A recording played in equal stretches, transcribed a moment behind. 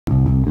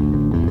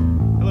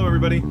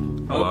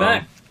everybody. Hello.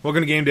 Back.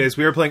 Welcome to GameDaze.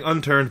 We are playing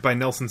Unturned by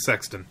Nelson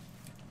Sexton.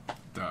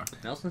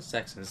 Nelson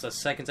Sexton. It's the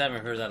second time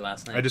I've heard that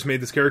last name. I just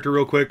made this character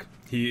real quick.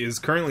 He is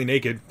currently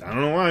naked. I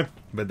don't know why,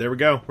 but there we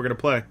go. We're going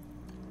to play.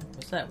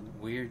 What's that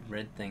weird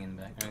red thing in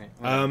the back?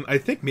 Okay. I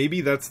think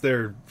maybe that's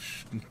their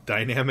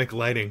dynamic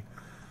lighting.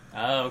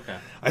 Oh, okay.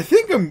 I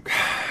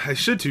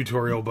should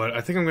tutorial, but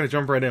I think I'm going to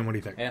jump right in. What do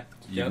you think?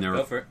 Yeah,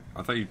 go for it.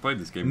 I thought you played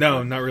this game. No,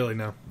 before. not really,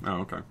 no. Oh,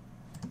 okay.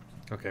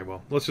 Okay,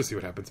 well, let's just see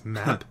what happens.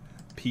 Map.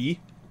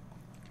 P.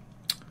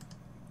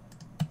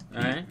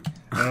 Alright.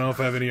 I don't know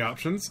if I have any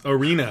options.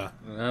 Arena.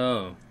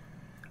 Oh.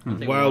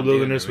 Wild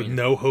wilderness with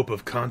no hope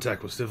of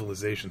contact with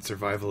civilization.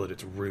 Survival at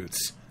its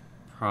roots.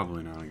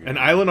 Probably not again. An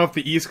island off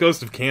the east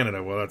coast of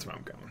Canada. Well, that's where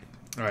I'm going.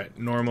 Alright,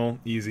 normal,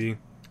 easy,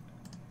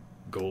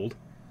 gold.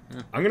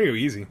 Yeah. I'm going to go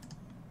easy,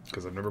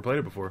 because I've never played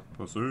it before.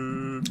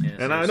 Yeah,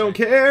 And I don't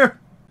care!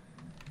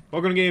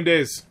 Welcome to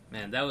GameDaze.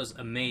 Man, that was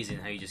amazing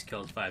how you just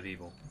killed 5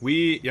 people.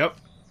 Yep.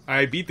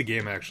 I beat the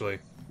game, actually.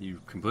 You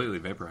completely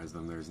vaporized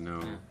them. There's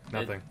no...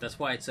 Nothing. That's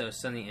why it's so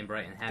sunny and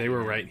bright and happy. They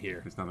were now. right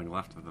here. There's nothing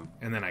left of them.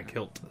 And then I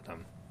killed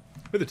them.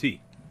 With a T.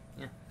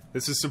 Yeah.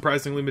 This is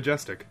surprisingly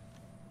majestic.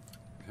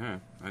 Yeah.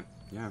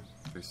 Yeah.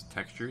 There's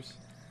textures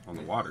on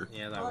the water.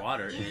 Yeah, that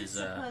water it is...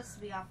 supposed to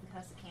be off the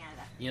coast of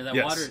Canada. You know,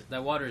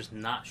 that water is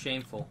not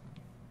shameful.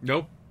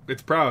 Nope.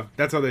 It's proud.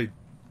 That's how they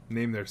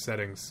name their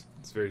settings.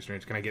 It's very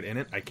strange. Can I get in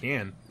it? I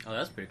can. Oh,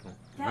 that's pretty cool.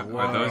 That Are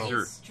water those is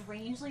your-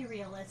 strangely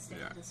realistic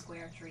with the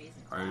square trees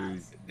and Are,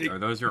 clouds. are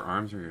those your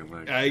arms or your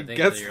legs? I think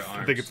guess they're your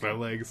I think arms. it's my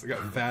legs. I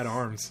got fat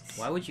arms.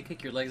 Why would you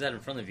kick your legs out in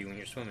front of you when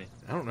you're swimming?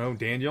 I don't know,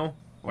 Daniel.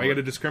 Why you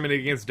gotta discriminate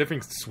against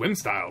different swim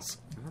styles?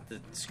 I'm not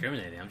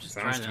discriminating. I'm just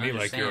Sounds trying to to me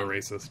like understand. you're a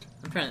racist.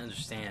 I'm trying to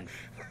understand.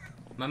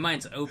 My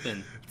mind's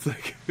open, It's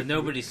like but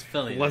nobody's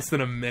filling less it.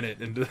 than a minute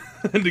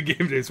into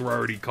Game Days, we're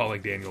already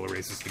calling Daniel a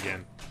racist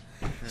again.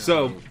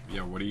 So,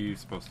 Yeah, what are you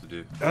supposed to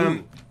do?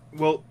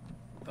 well,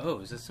 Oh,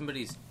 is this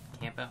somebody's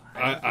camp out?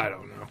 I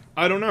don't know.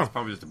 I don't know.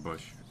 Probably just a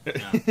bush.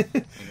 Okay.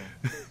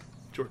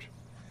 George.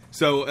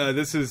 So,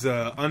 this is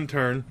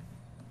Unturned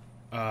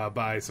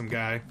by some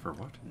guy. For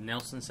what?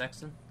 Nelson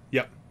Sexton?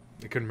 Yep.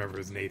 I couldn't remember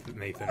if it was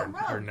Nathan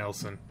or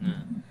Nelson. Yeah.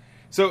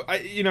 So,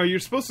 you're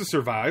supposed to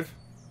survive.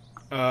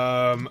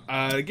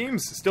 The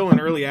game's still in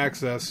early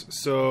access,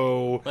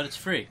 so... But it's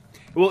free.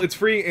 Well, it's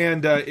free,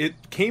 and it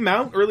came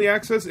out early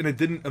access, and it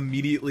didn't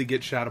immediately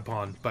get shat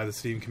upon by the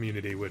Steam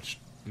community, which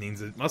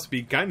means it must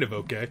be kind of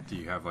okay. Do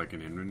you have like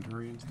an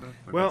inventory and stuff?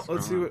 Like, Well,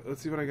 what's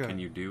let's see going on? what I got. Can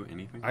you do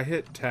anything? I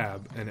hit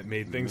tab, and it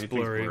made things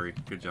blurry,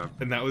 Good job.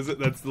 and that was it.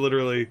 That's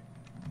literally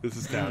this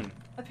is tab.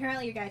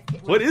 Apparently you guys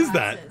get What is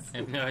that? I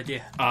have no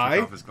idea. I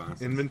off his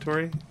glasses.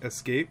 inventory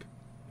escape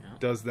Yeah.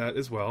 does that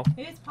as well.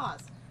 Maybe it's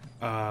pause.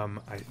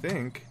 I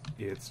think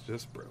it's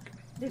just broken.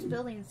 There's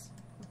buildings.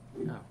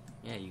 Oh,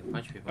 yeah, you can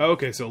punch people. Oh,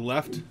 okay, so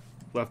left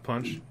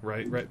punch,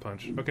 right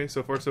punch. Okay,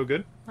 so far so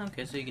good.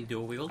 Okay, so you can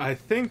dual wield. I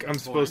think I'm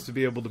supposed to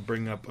be able to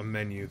bring up a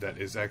menu that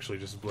is actually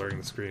just blurring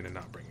the screen and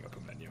not bringing up a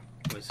menu.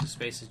 Was the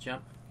spaces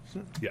jump?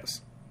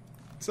 Yes.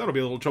 So that'll be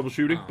a little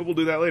troubleshooting, Oh. but we'll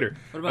do that later.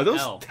 What about Are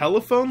those L?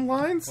 telephone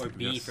lines? Or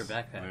B Yes, for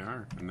backpack? They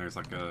are. And there's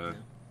like a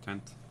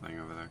tent thing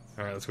over there.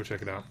 Alright, let's go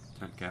check it out.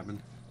 Tent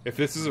cabin. If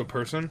this is a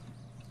person,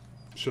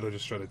 should I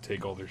just try to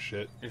take all their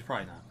shit? There's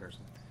probably not a person.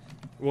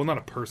 Well, not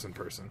a person.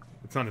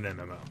 It's not an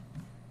MMO. No,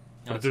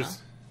 But it's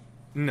there's...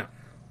 No.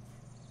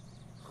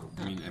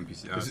 I mean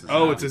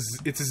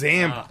NPC. It's a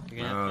Zam. Oh,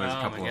 you're gonna- Oh, there's a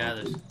oh couple my god,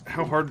 of there's...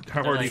 How hard do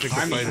you like think the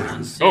army fight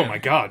ones, is? too. Oh my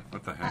god.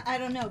 What the heck? I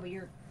don't know, but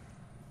you're...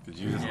 Did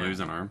you just Yeah. lose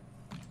an arm?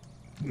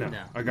 No.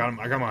 No. I got him.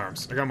 I got my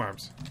arms. Well,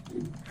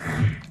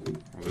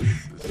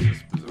 this is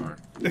just bizarre.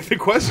 The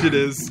question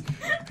is...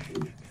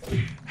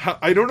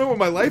 I don't know what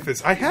my life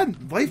is. I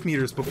had life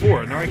meters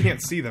before, and now I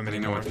can't see them And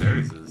you know anymore. what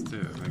theirs is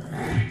too.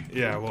 Like,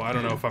 Yeah, well, I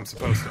don't know if I'm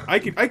supposed to. I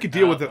could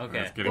deal with it. Okay.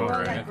 That's getting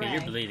Well, gray. like- Okay,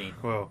 you're bleeding.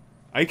 Well,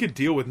 I could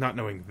deal with not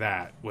knowing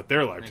what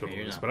their life Okay, total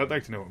you're is, not. but I'd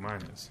like to know what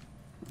mine is.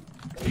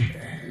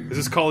 Is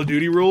this Call of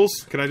Duty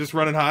rules? Can I just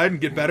run and hide and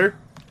get better?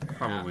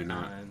 Probably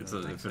No, not. I don't If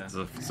think it's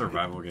so. a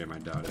survival game, I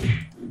doubt it.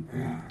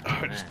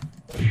 Oh, just-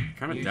 Man,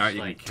 Kind of You doubt just,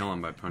 you like, can kill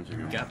him by punching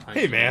him. got punched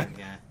Hey, in man. the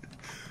guy.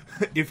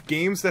 if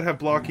games that have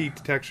blocky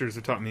textures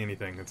have taught me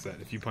anything, it's that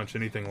if you punch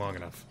anything long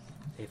enough,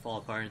 They fall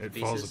apart into it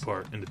pieces. falls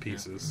apart into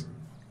pieces.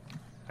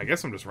 I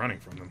guess I'm just running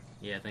from them.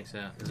 Yeah, I think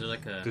so. Is there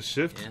like a... Just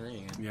shift? Yeah, there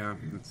you go. Yeah,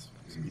 it's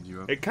speed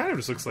you up. It kind of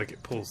just looks like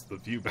it pulls the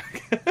view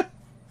back.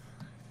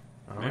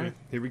 Alright, Maybe.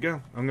 here we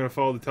go. I'm going to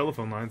follow the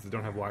telephone lines that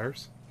don't have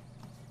wires.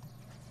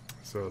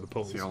 So the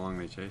poles. See how long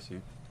they chase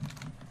you.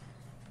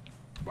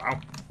 Wow,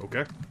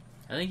 okay.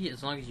 I think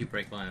as long as you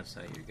break line of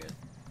sight, you're good.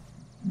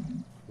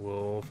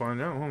 We'll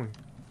find out, won't we?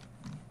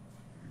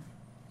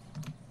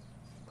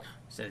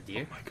 Is that a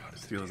deer? Oh my god,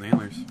 it's Steal his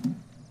antlers. You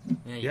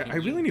Yeah, can- I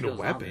you really can need a kill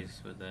weapon.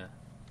 zombies With the...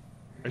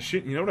 I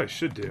should. You know what I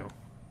should do?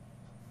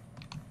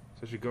 So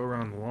I should go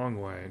around the long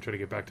way and try to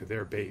get back to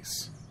their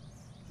base.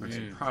 There's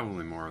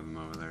probably more of them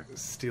over there.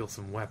 Steal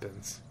some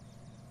weapons.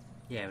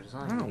 Yeah, but as I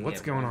long as don't you know can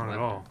what's get going one on at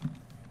weapon. all.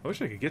 I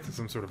wish I could get to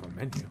some sort of a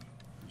menu.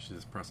 You should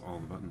just press all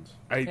the buttons.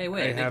 I Hey,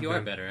 wait, I think have you are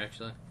been. better,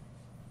 actually.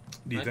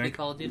 Do you Might be think?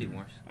 Call of Duty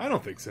Wars. I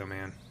don't think so,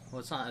 man. Well,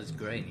 it's not as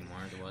great anymore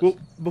as it was. Well,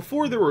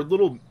 before there were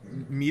little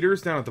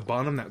meters down at the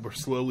bottom that were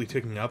slowly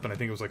ticking up, and I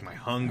think it was like my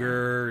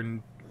hunger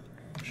and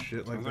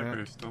shit like Sounds like that.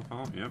 they're still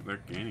following. Yep, they're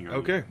gaining on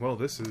Okay, well,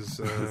 this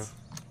is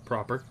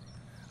proper.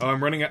 Oh,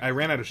 I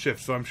ran out of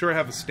shift, so I'm sure I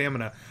have a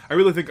stamina. I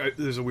really think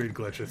there's a weird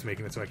glitch that's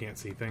making it so I can't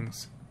see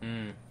things.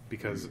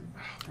 Because...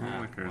 Oh,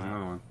 look, there's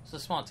another one. It's a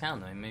small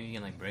town, though. Maybe you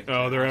can, like, break...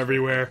 Oh, they're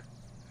everywhere.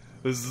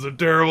 This is a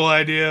terrible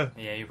idea.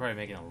 Yeah, you're probably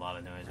making a lot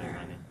of noise over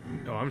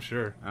running. Oh, I'm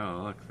sure.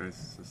 Oh, look,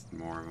 there's just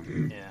more of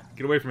them. Yeah.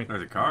 Get away from me.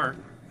 There's a car.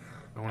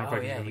 I wonder if Oh, I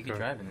can yeah, get in you the can car.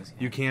 drive in this game.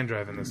 You can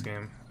drive in this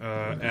game.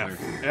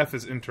 F. F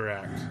is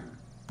interact.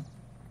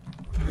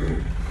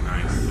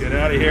 Nice. Get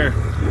out of here.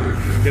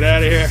 Get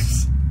out of here.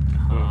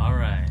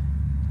 Alright.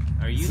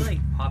 Are you, like,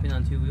 popping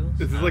on two wheels?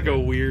 This is like a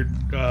weird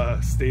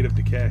state of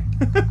decay.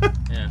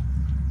 Yeah. Yeah,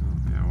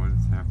 what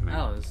is happening?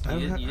 Oh, I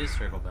don't you just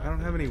circle back. I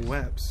don't have any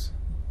weps.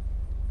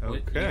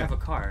 Wait, Okay. You have a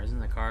car. Isn't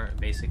the car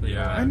basically...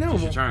 Yeah, I know. You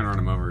should try and run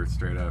them over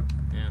straight up.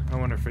 Yeah. I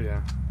wonder if,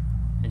 yeah.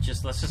 And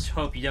let's just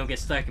hope you don't get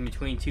stuck in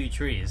between two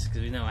trees,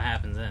 because we know what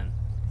happens then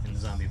in the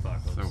zombie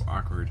apocalypse. So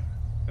awkward.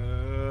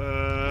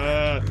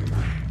 There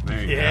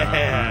There you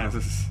Yeah. go.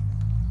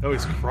 Oh,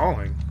 he's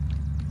crawling.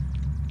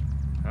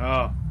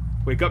 Oh.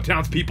 Wake up,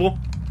 townspeople.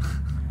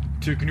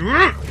 Chicken.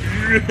 Oh,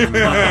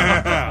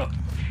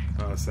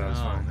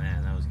 satisfying. Oh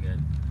man, that was good.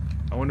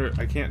 I wonder,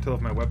 I can't tell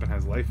if my weapon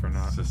has life or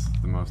not. It's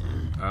just the most...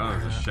 Oh,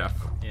 there's a chef.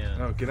 Yeah.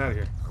 Oh, get out of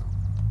here.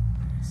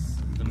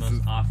 The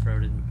most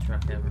off-roaded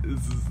truck ever.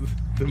 This is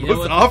the You know most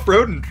what-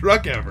 off-roading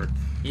truck ever.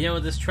 You know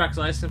what this truck's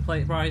license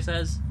plate probably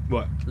says?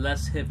 What?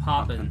 Less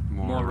hip-hopping,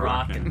 more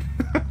rocking.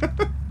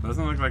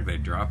 Doesn't look like they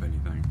drop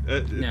anything.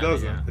 It No,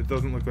 doesn't. yeah. It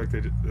doesn't look like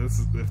they do. This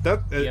is, if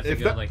that, You have to if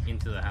go that, like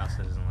into the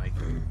houses and like...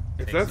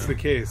 if take that's some. the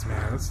case,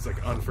 man, this is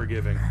like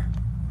unforgiving.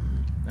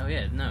 Oh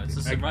yeah, no, it's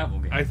a survival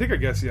game. I think, I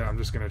guess, yeah, I'm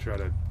just gonna try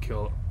to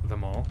kill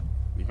them all.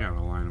 You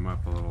gotta line them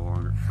up a little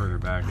longer, further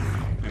back.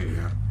 There you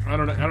go. I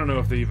don't know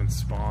if they even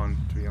spawn,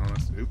 to be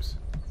honest. Oops.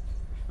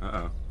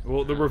 Uh-oh.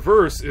 Well, the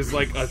reverse is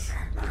like a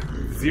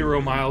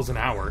 0 miles an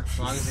hour. As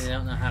long as they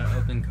don't know how to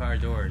open car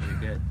doors, you're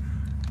good.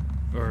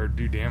 Or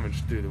do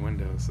damage through the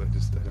windows. I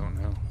don't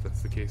know if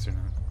that's the case or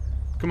not.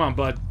 Come on,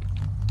 bud.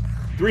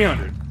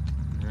 300.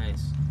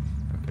 Nice.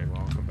 Okay,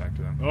 well, I'll come back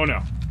to them. Oh,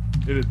 no.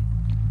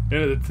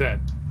 Into the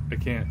tent. I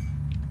can't.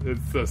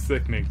 It's so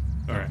sickening.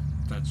 Alright.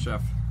 That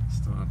chef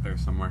still out there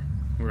somewhere.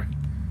 We're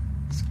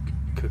he's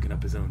cooking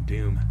up his own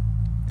doom.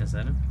 Is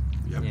that him?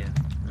 Yep. Yeah.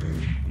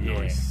 Yeah.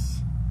 Nice.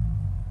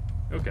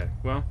 Okay,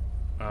 well,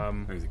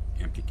 There's an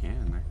empty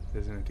can there.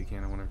 there's an empty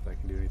can. I wonder if I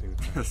can do anything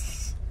with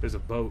that. There's a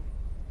boat.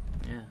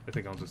 Yeah. I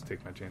think I'll just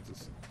take my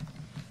chances.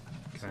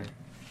 Can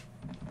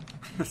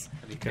How do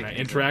you I pick it?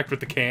 interact with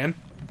the can?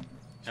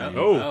 Chinese,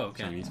 Oh.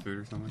 Okay. Chinese food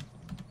or something?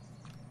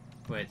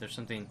 Wait, there's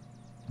something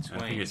I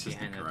swaying think it's just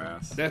the behind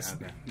grass. That's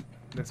Okay.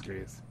 that's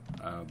curious.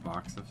 A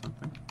box of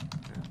something?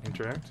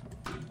 Interact.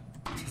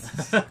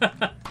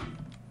 that.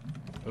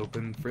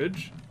 Open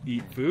fridge.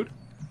 Eat food.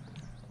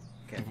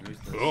 Okay, who's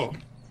this? Oh,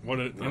 what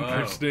an Whoa.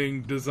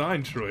 interesting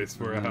design choice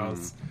for a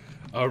house.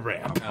 A A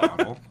ramp.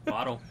 bottle?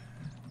 Bottle.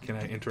 Can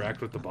I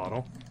interact with the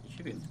bottle? You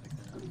should be able to pick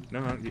that up. No,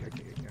 I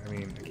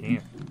mean, I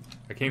can't.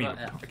 I can't What even.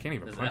 about F? I can't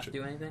even Does punch F it.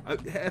 do anything?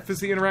 F is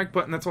the interact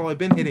button. That's all I've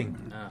been hitting.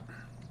 Oh.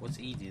 What's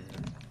E do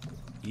then?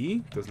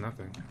 E does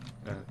nothing.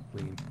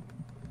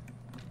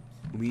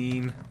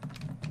 Lean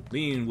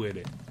with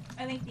it.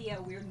 I think the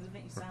weird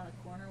movement you saw in the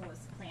corner was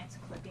plants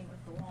clipping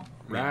with the wall.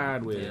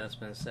 Ride with Yeah, it. that's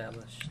been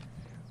established.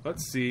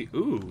 Let's see.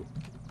 Ooh,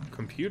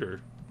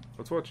 computer.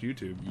 Let's watch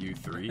YouTube.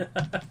 U3?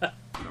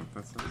 Oh,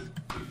 that's it.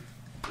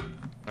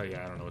 Oh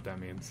yeah, I don't know what that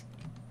means.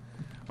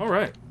 All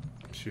right,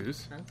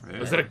 shoes. Huh? Yeah.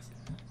 Was that a,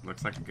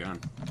 Looks like a gun.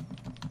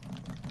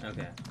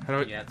 Okay. How do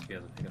I- You have to be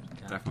able to pick up the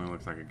gun. Definitely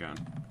looks like a gun.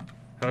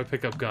 how do I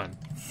pick up gun?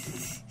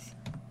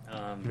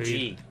 Maybe-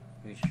 G.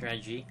 We should try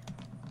G.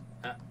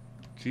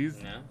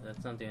 Jeez. No,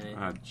 that's not doing anything.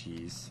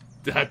 Jeez.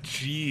 Ah,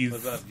 jeez.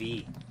 What about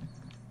V?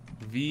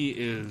 V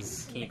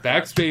is Can you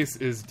crouch?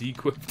 backspace is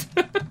dequipped.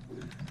 Can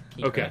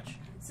you Okay. crouch?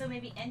 So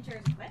maybe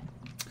enter is quit.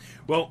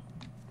 Well,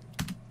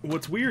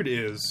 what's weird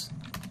is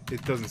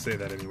it doesn't say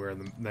that anywhere in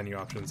the menu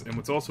options, and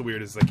what's also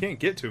weird is I can't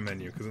get to a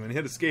menu because when I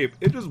hit escape,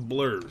 it just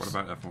blurs. What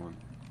about F1?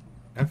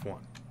 F1?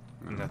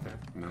 No. Nothing.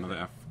 None of the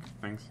F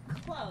things?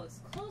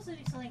 Close. Close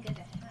would be something good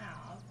to have.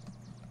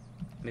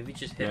 Maybe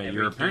just hit Yeah, every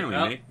you're key. apparently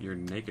Oh, you're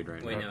naked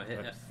right wait, now. no,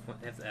 hit F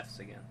the F's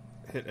again.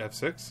 Hit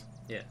F6?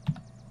 Yeah.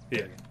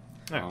 Yeah.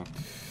 Oh.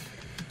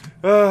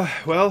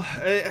 Well,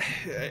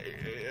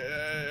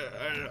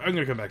 I'm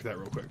gonna come back to that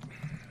real quick.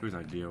 Whose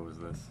idea was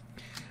this?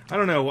 I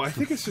don't know. I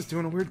think it's just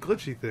doing a weird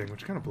glitchy thing,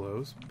 which kind of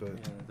blows, but Yeah,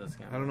 that does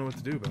count. I don't know what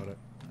to do about it.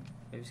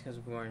 Maybe it's because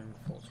we're in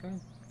full screen.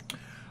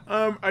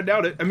 I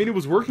doubt it. I mean, it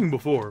was working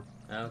before,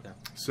 Oh, okay.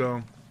 so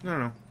I don't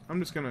know. I'm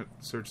just gonna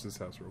search this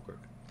house real quick.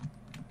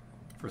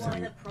 For One of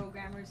saying, the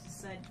programmers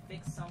decided to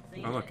fix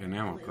something. Oh, look, and an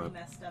ammo completely clip.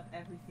 messed up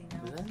everything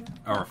Is else. that it?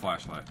 or a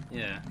flashlight.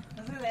 Yeah.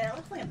 I was gonna say, that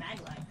looks like a mag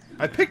light.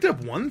 I picked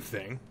up one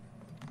thing.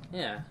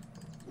 Yeah.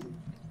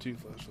 2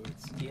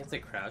 flashlights. Do you have to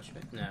crouch?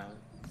 No,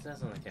 it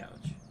says on the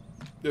couch.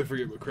 I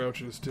forget what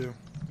crouch is too.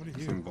 What are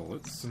you? Some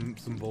bullets.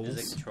 Some bowls.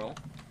 Is it control?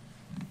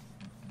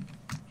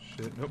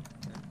 Shit. Nope.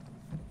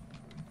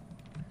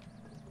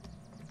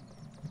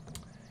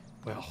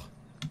 Well.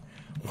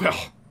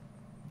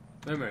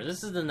 Remember,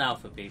 this is the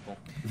alpha, people.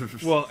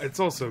 Well, it's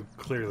also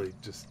clearly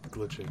just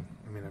glitching.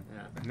 I mean,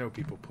 Yeah. I know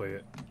people play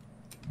it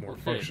more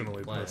Okay,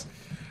 functionally play than it. this.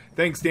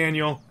 Thanks,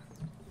 Daniel.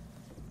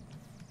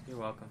 You're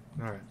welcome.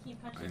 All right. Can you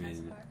punch I the next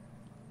mean-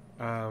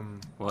 part?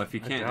 Well, if you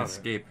I can't doubt it.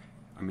 escape,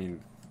 I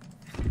mean,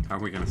 how are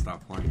we going to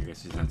stop playing? I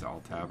guess you just have to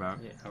alt-tab out.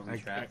 Yeah, are we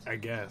trapped? I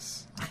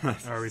guess.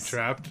 Are we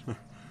trapped?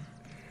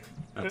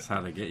 That's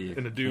how they get you.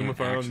 In a doom Can't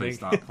of our own actually making.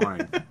 stop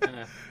playing.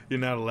 You're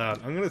not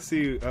allowed. I'm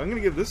gonna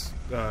give this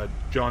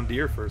John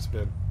Deere for a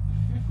spin.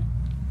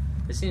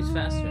 It seems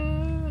faster.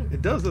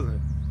 It does, doesn't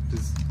it?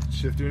 Does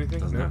shift do anything?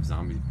 Doesn't No. have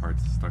zombie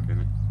parts stuck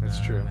in it. That's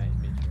That true.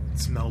 might be true. It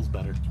smells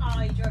better.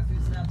 Oh, you drove through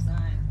a stop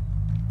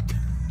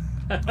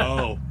sign.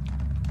 Oh,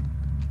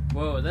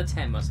 Whoa, that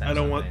tent must have I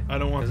don't something.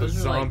 want 'Cause the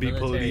those are, like, zombie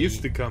military- police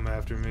to come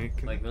after me.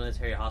 Like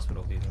military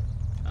hospital people.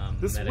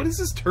 This, what medics.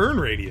 is this turn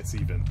radius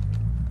even?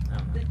 I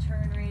don't know. The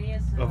turn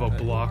radius Of a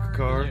block your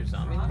car? Is there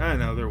a zombie? I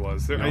know there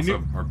was. You I also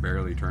knew. are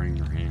barely turning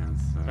your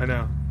hands. So. I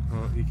know.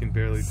 Well, he can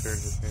barely turn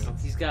his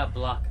hands. He's got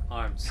block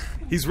arms.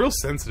 He's real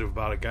sensitive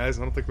about it, guys.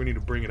 I don't think we need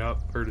to bring it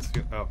up. Hurt his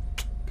feel. Oh,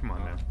 come on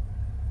now.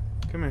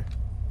 Come here.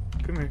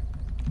 Come here.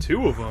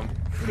 2 of them.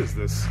 What is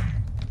this?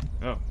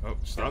 Oh,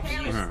 stop.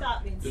 Apparently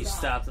stop being You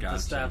stopped. stopped at Gotcha.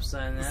 the stop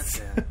sign. That's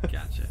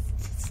Gotcha.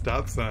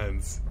 Stop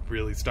signs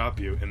really stop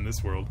you in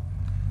this world.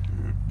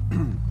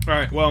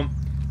 Alright, well,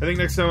 I think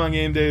next time on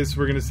GameDaze,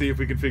 we're going to see if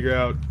we can figure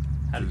out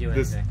how to do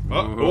this. anything.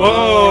 Oh,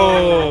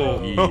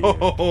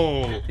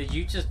 whoa! Did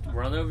you just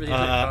run over the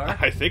other car?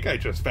 I think I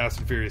just Fast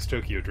and Furious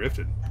Tokyo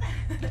drifted.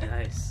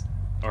 Nice.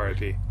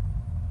 R.I.P.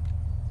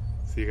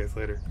 See you guys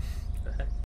later.